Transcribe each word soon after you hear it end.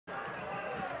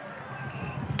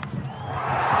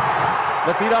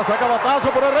Le tira, saca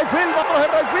batazo por el right field. Va atrás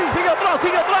el right field.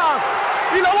 Sigue atrás.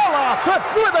 Y la bola se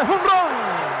fue de home run.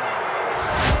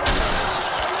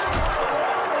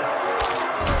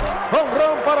 Home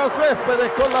run para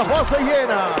Cespedes con las bases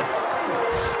llenas.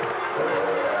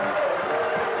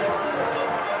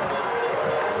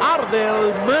 Arde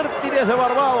el Mártires de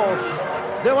Barbados,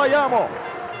 de Bayamo.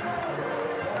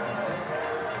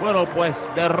 Bueno, pues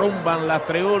derrumban las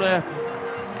tribunas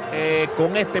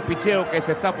con este picheo que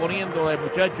se está poniendo el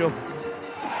muchacho.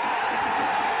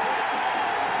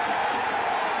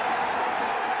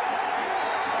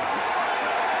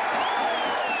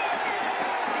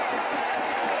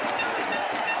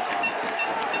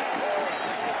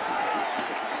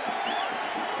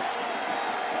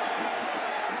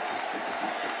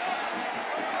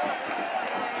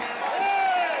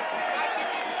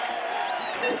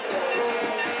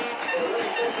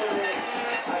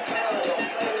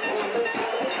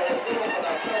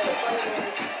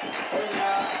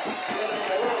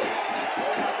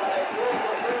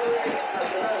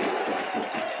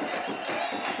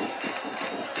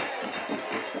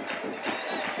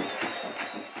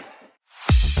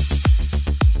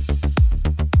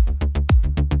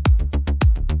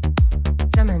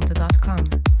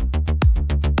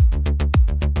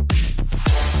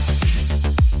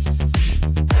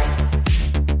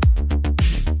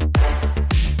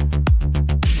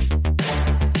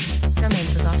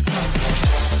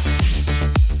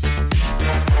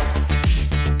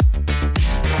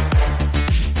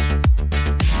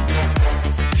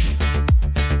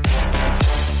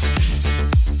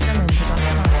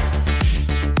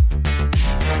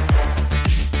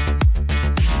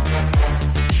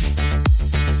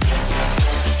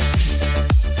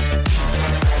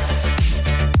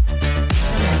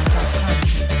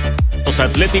 Los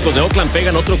Atléticos de Oakland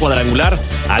pegan otro cuadrangular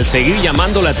al seguir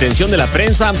llamando la atención de la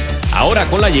prensa, ahora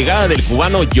con la llegada del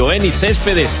cubano Yoenis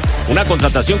Cespedes, una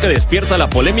contratación que despierta la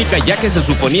polémica ya que se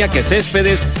suponía que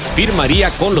Cespedes firmaría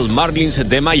con los Marlins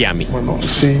de Miami. Bueno,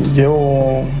 sí,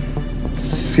 llevo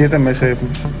 7 meses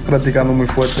practicando muy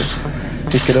fuerte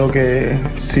y creo que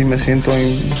sí me siento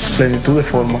en plenitud de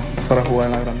forma para jugar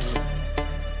en la grande.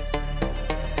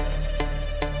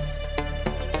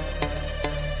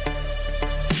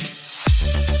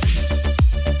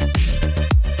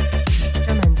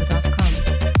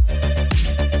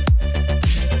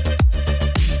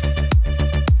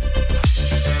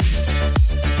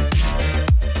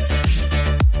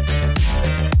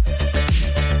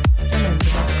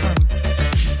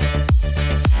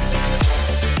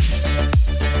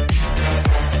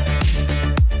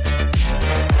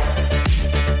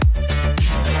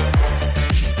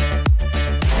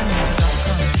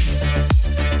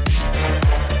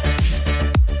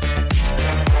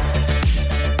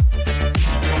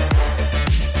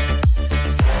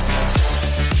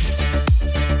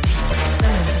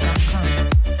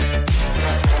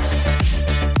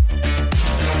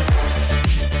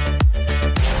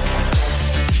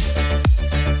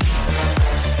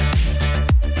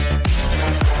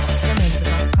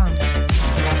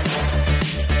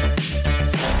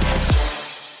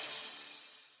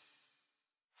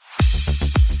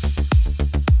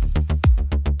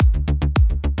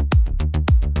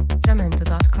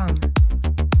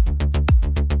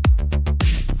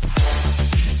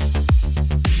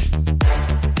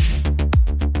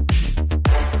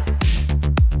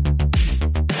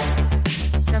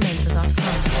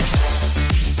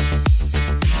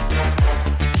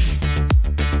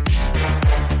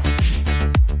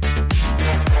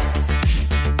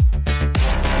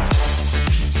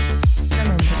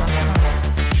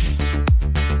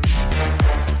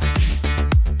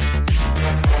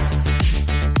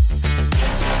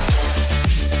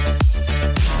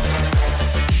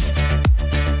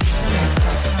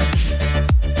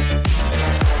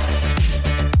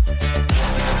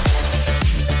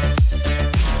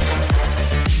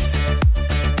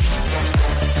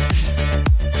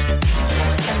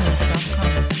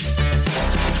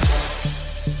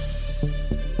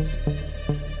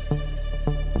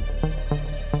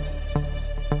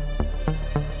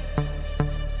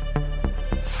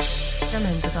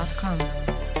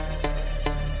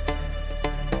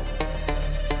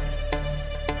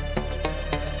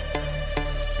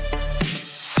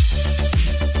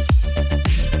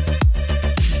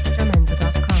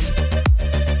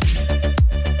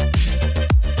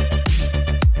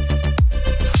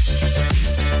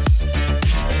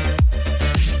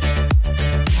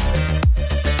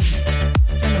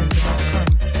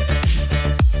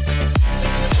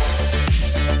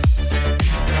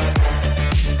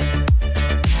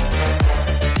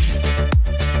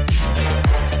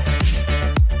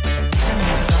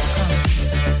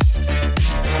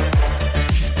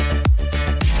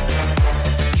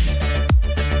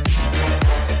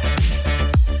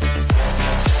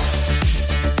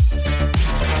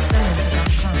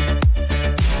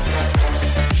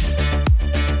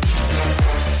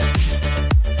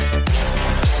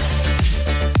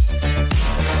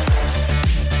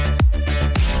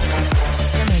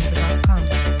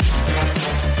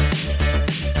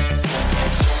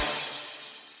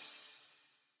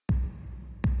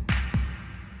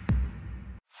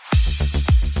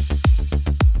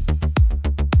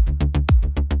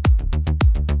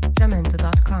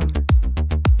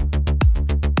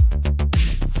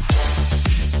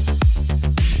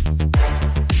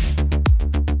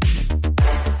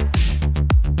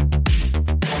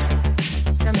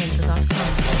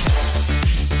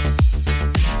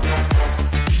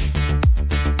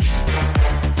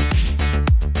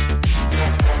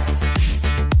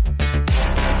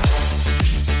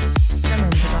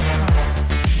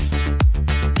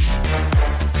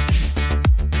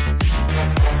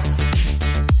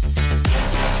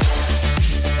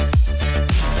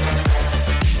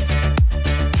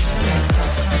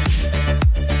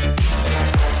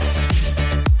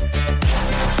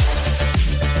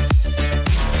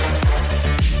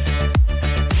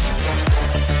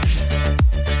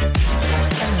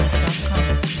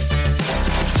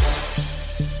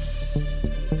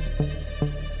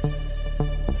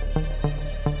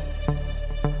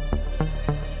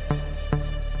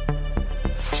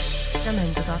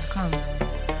 Tremendo.com.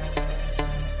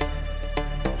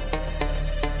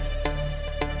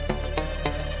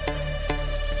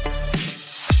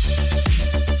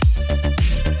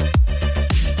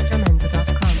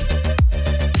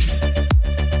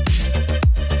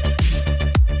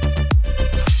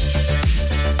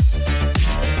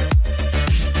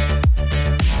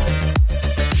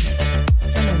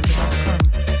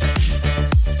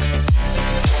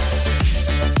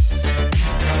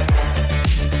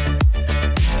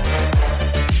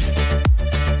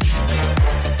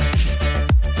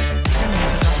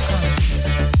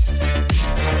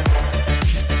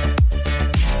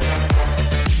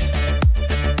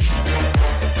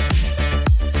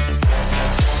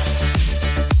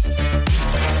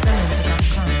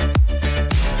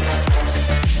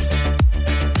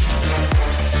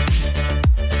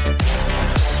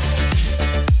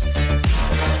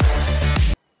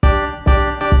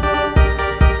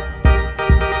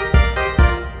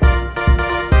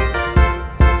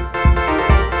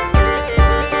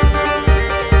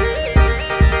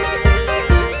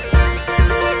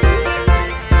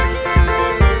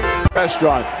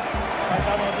 Restaurant.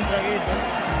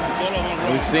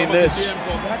 We've seen this.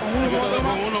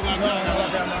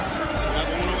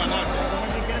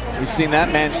 We've seen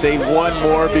that man say one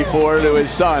more before to his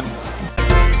son.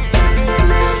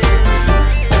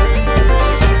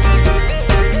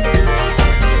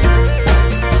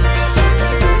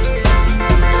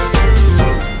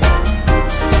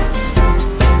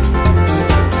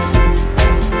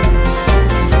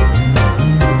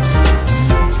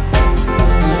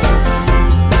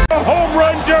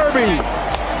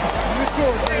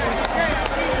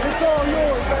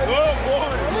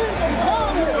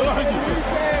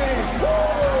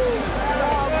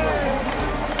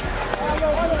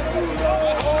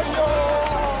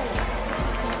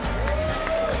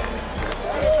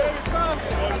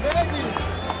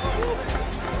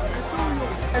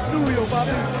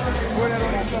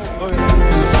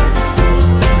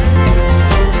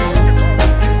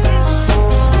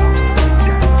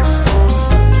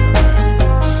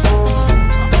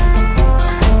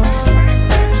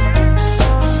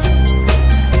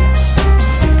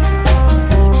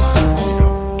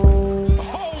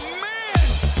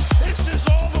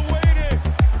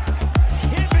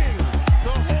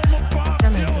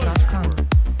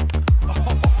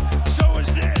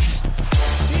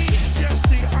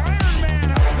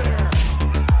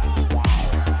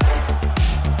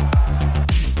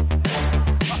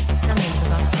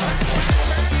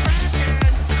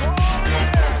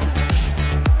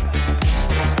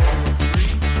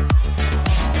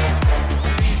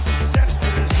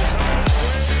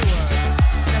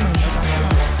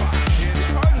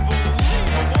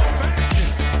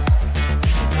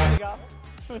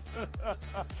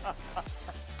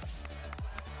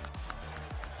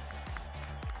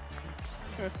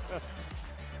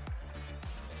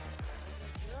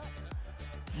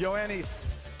 Yoenis,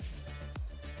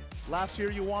 last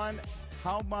year you won.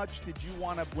 How much did you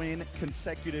want to win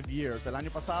consecutive years? El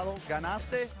año pasado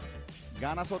ganaste,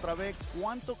 ganas otra vez.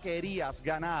 ¿Cuánto querías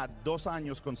ganar 2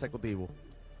 años consecutivos?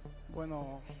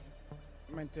 Bueno,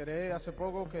 me enteré hace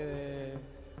poco que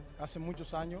hace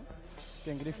muchos años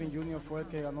que en Griffin Jr. fue el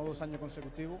que ganó 2 años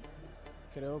consecutivos.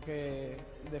 Creo que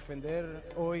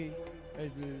defender hoy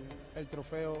el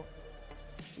trofeo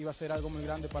iba a ser algo muy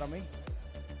grande para mí.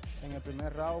 En el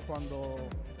primer round, cuando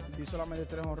di solamente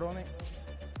 3 jonrones,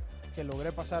 que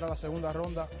logré pasar a la segunda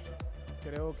ronda,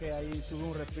 creo que ahí tuve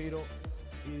un respiro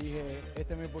y dije,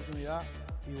 esta es mi oportunidad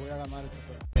y voy a ganar el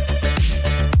trofeo.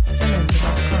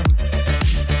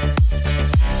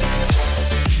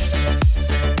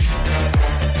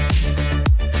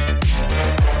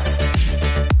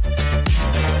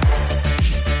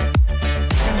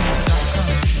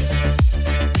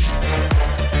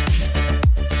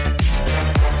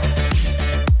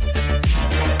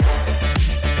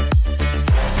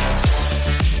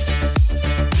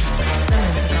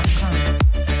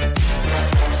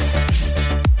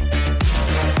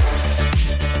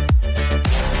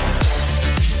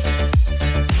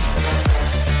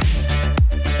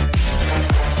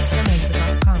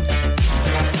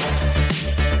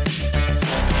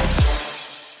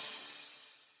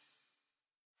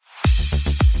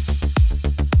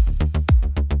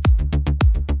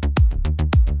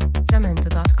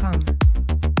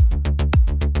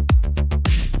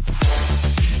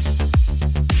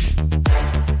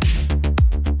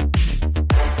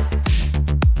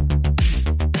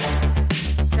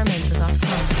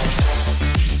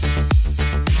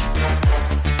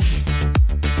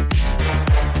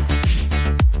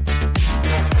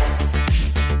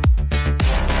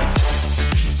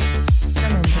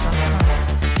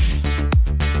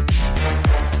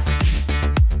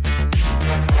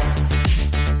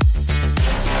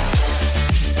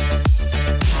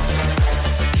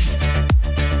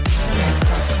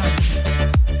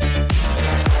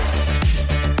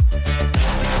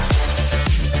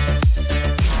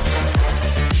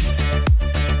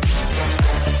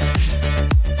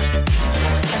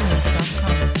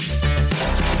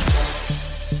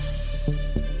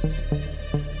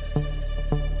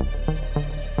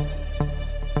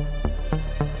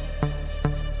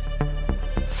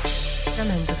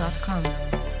 Cemento.com.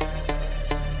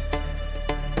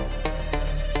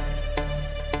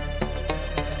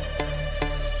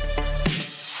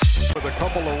 With a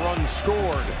couple of runs scored.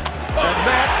 And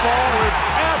that ball is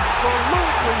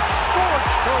absolutely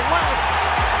scorched to left.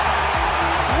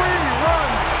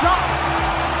 3-run shot.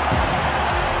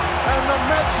 And the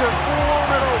Mets have blown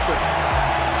it open.